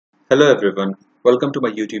Hello everyone, welcome to my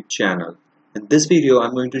YouTube channel. In this video,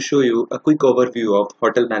 I'm going to show you a quick overview of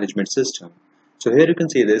hotel management system. So here you can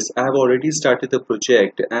see this, I have already started the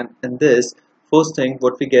project, and in this, first thing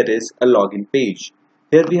what we get is a login page.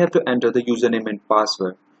 Here we have to enter the username and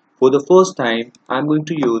password. For the first time, I'm going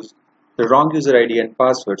to use the wrong user ID and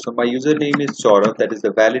password. So my username is Csharp, that is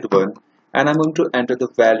the valid one, and I'm going to enter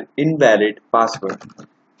the invalid password.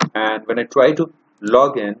 And when I try to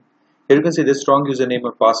log in, here you can see this wrong username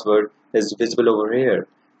or password is visible over here.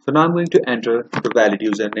 So now I'm going to enter the valid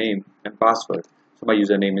username and password. So my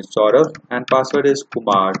username is Saurav and password is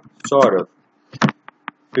Kumar Saurav.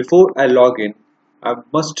 Before I log in, I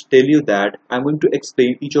must tell you that I'm going to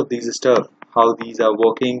explain each of these stuff, how these are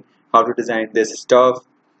working, how to design this stuff,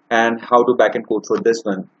 and how to backend code for this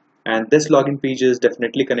one. And this login page is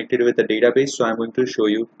definitely connected with the database, so I'm going to show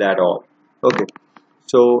you that all. Okay,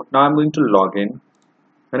 so now I'm going to log in.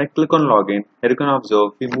 When I click on login, here you can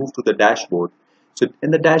observe we move to the dashboard. So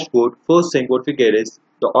in the dashboard, first thing what we get is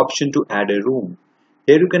the option to add a room.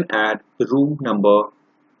 Here you can add the room number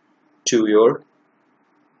to your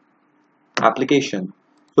application.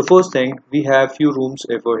 So first thing, we have few rooms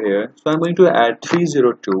over here. So I'm going to add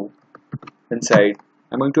 302 inside.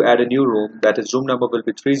 I'm going to add a new room, that is room number will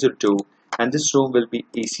be 302, and this room will be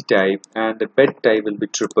AC type and the bed type will be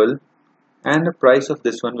triple, and the price of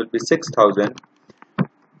this one will be 6,000.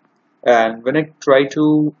 And when I try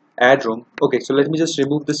to add room, okay, so let me just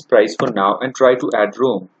remove this price for now and try to add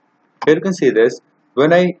room. Here you can see this, when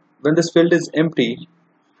this field is empty,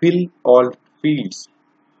 fill all fields.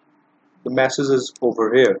 The message is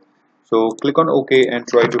over here. So click on OK and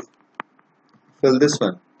try to fill this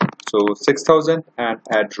one. So 6,000 and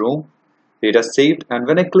add room, data saved, and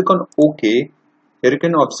when I click on OK, here you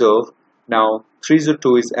can observe now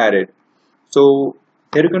 302 is added. So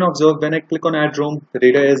here you can observe when I click on add room, the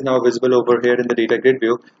data is now visible over here in the data grid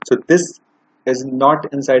view. So this is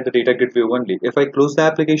not inside the data grid view only. If I close the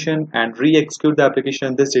application and re-execute the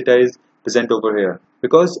application, this data is present over here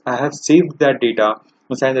because I have saved that data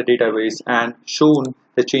inside the database and shown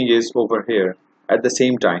the changes over here at the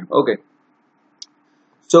same time. Okay.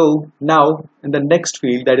 So now in the next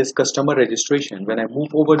field, that is customer registration, when I move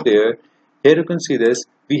over there, here you can see this,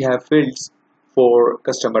 we have fields for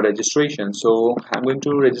customer registration. So I'm going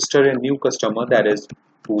to register a new customer, that is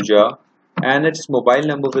Pooja, and its mobile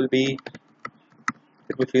number will be,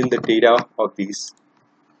 let me fill the data of these: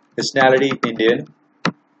 nationality Indian,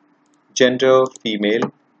 gender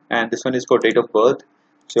female, and this one is for date of birth.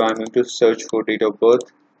 So I'm going to search for date of birth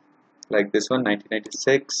like this one,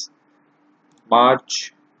 1996,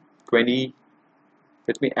 March 20.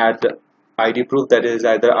 Let me add the ID proof, that is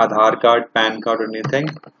either Aadhaar card, PAN card or anything.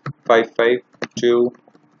 552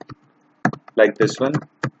 like this one.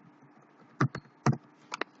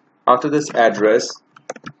 After this address,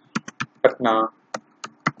 Patna,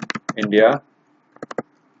 India,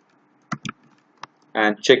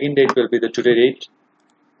 and check-in date will be the today date.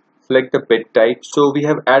 Select the bed type. So we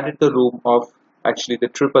have added the room of actually the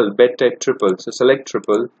triple bed type triple. So select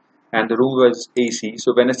triple, and the room was AC.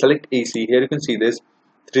 So when I select AC, here you can see this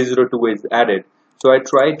 302 is added. So I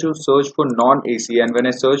try to search for non-AC, and when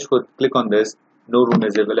I search for, click on this, no room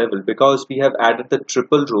is available because we have added the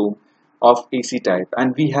triple room of AC type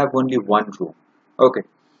and we have only one room, okay,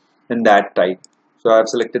 in that type. So I have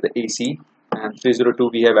selected the AC and 302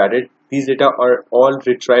 we have added. These data are all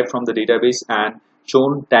retrieved from the database and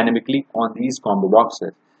shown dynamically on these combo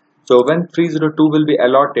boxes. So when 302 will be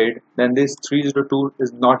allotted, then this 302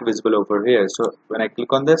 is not visible over here. So when I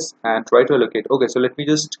click on this and try to allocate, okay, so let me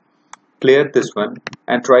just clear this one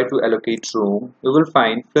and try to allocate room, you will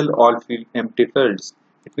find fill all field empty fields.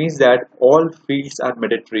 It means that all fields are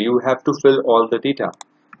mandatory. You have to fill all the data.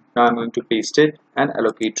 Now I'm going to paste it and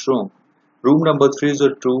allocate room. Room number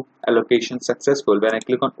 302 allocation successful. When I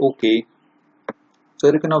click on OK,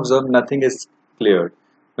 so you can observe nothing is cleared.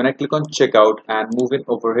 When I click on checkout and move in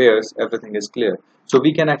over here, everything is clear. So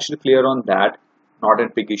we can actually clear on that, not a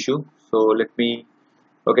big issue. So let me,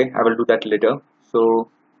 okay, I will do that later. So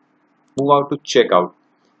move out to checkout.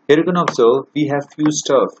 Here you can observe we have few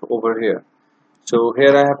stuff over here. So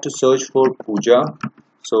here I have to search for Pooja.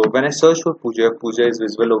 So when I search for Pooja, Pooja is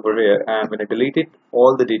visible over here, and when I delete it,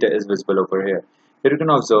 all the data is visible over here. Here you can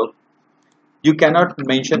observe you cannot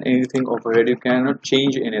mention anything over here, you cannot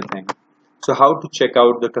change anything. So how to check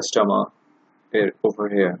out the customer here over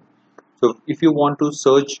here? So if you want to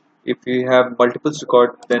search, if we have multiple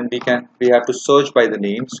record, then we have to search by the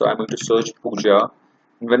name. So I'm going to search Pooja,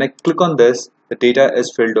 and when I click on this, the data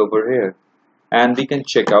is filled over here, and we can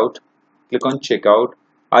check out. Click on checkout.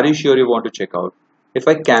 Are you sure you want to check out? If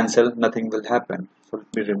I cancel, nothing will happen. So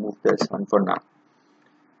let me remove this one for now.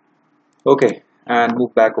 Okay, and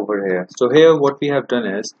move back over here. So here what we have done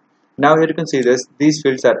is, now here you can see this, these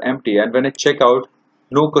fields are empty, and when I check out,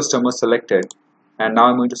 no customer selected, and now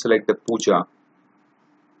I'm going to select the puja.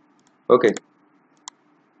 Okay,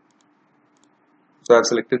 so I've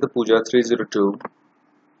selected the puja 302.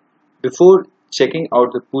 Before checking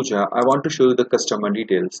out the puja, I want to show you the customer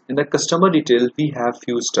details. In the customer detail, we have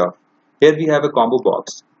few stuff. Here we have a combo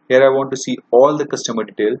box. Here I want to see all the customer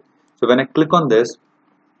detail. So when I click on this,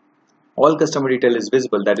 all customer detail is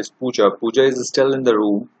visible. That is puja. Puja is still in the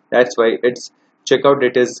room. That's why its checkout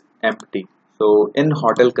date is empty. So in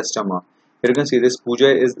hotel customer, here you can see this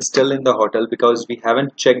puja is still in the hotel because we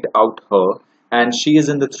haven't checked out her, and she is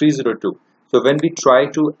in the 302. So when we try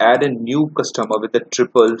to add a new customer with the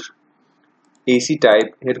triple AC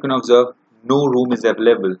type, here you can observe no room is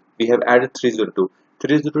available. We have added 302.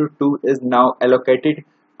 302 is now allocated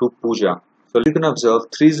to puja. So you can observe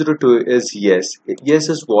 302 is yes. Yes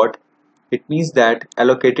is what? It means that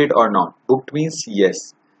allocated or not. Booked means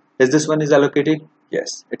yes. Is this one is allocated?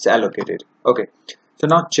 Yes, it's allocated. Okay. So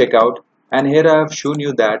now check out, and here I have shown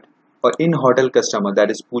you that in hotel customer,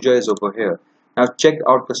 that is puja, is over here. Now check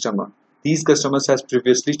out customer. These customers has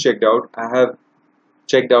previously checked out. I have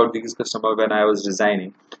checked out these customer when I was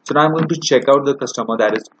designing. So now I'm going to check out the customer,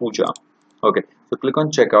 that is puja. Okay. So click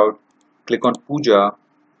on checkout. Click on puja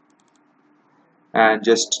and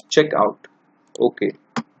just check out. Okay.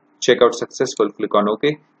 Checkout successful. Click on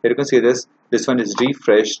OK. Here you can see this one is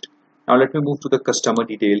refreshed. Now let me move to the customer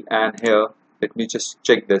detail, and here let me just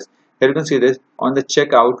check this. Here you can see this on the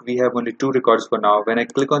checkout we have only 2 records for now. When I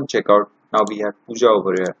click on checkout, now we have puja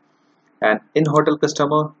over here, and in hotel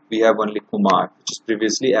customer we have only Kumar, which is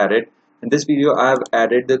previously added. In this video I have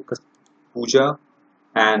added the puja,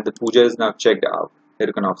 and the puja is now checked out. Here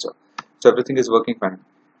you can observe. So everything is working fine.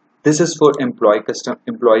 This is for employee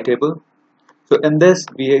table. So in this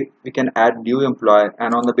we can add new employee,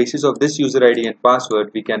 and on the basis of this user ID and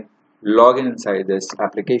password we can log in inside this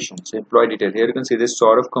application. So employee detail, here you can see this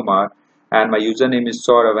Saurav Kumar, and my username is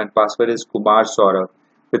Saurav and password is Kumar Saurav.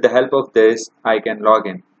 With the help of this I can log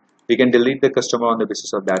in. We can delete the customer on the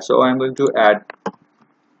basis of that. So I'm going to add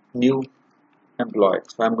new employee.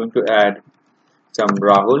 So I'm going to add some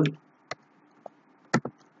Rahul,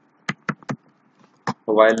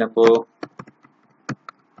 mobile number,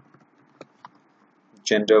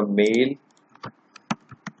 gender male,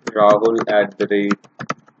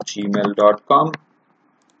 rahul@gmail.com,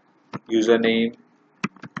 username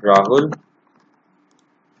Rahul,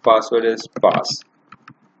 password is pass,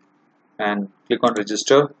 and click on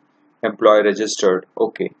register. Employee registered.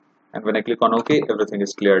 Okay, and when I click on OK, everything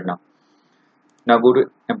is cleared now. Now go to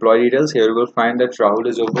employee details. Here you will find that Rahul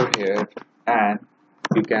is over here, and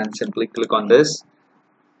you can simply click on this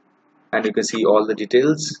and you can see all the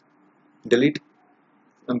details. Delete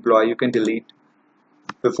employee, you can delete.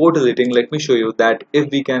 Before deleting, let me show you that if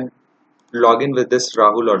we can log in with this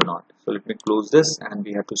Rahul or not. So let me close this, and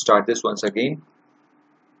we have to start this once again.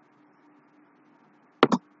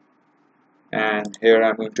 And here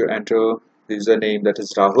I'm going to enter the username, that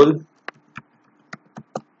is Rahul,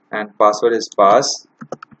 and password is pass,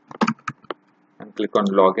 and click on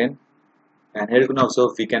login. And here you can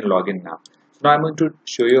observe we can log in now. So now I'm going to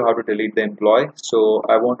show you how to delete the employee. So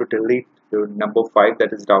I want to delete the number 5,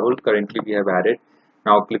 that is Rahul. Currently we have added.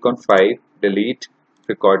 Now click on 5, delete,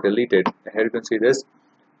 record deleted. Here you can see this,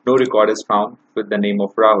 no record is found with the name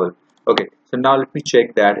of Rahul. Okay, so now let me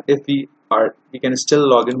check that if we can still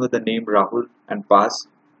log in with the name Rahul and pass.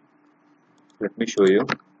 Let me show you,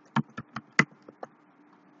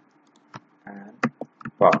 and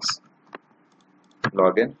pass,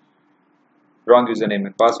 login. Wrong username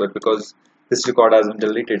and password because this record has been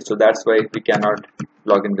deleted, so that's why we cannot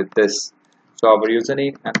log in with this. So our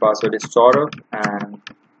username and password is Saurav, and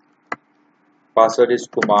password is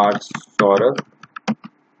Kumar Saurav,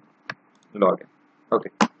 login.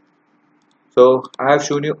 Okay, so I have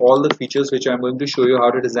shown you all the features which I'm going to show you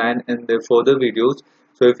how to design in the further videos.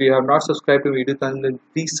 So if you have not subscribed to video channel, then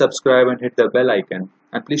please subscribe and hit the bell icon,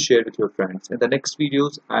 and please share it with your friends. In the next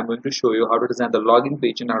videos I'm going to show you how to design the login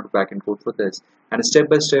page and how to backend code for this, and step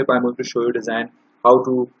by step I'm going to show you design how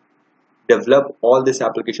to develop all this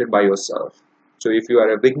application by yourself. So if you are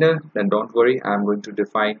a beginner, then don't worry, I'm going to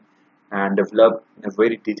define and develop in a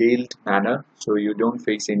very detailed manner so you don't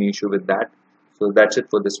face any issue with that. So that's it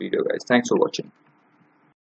for this video, guys. Thanks for watching.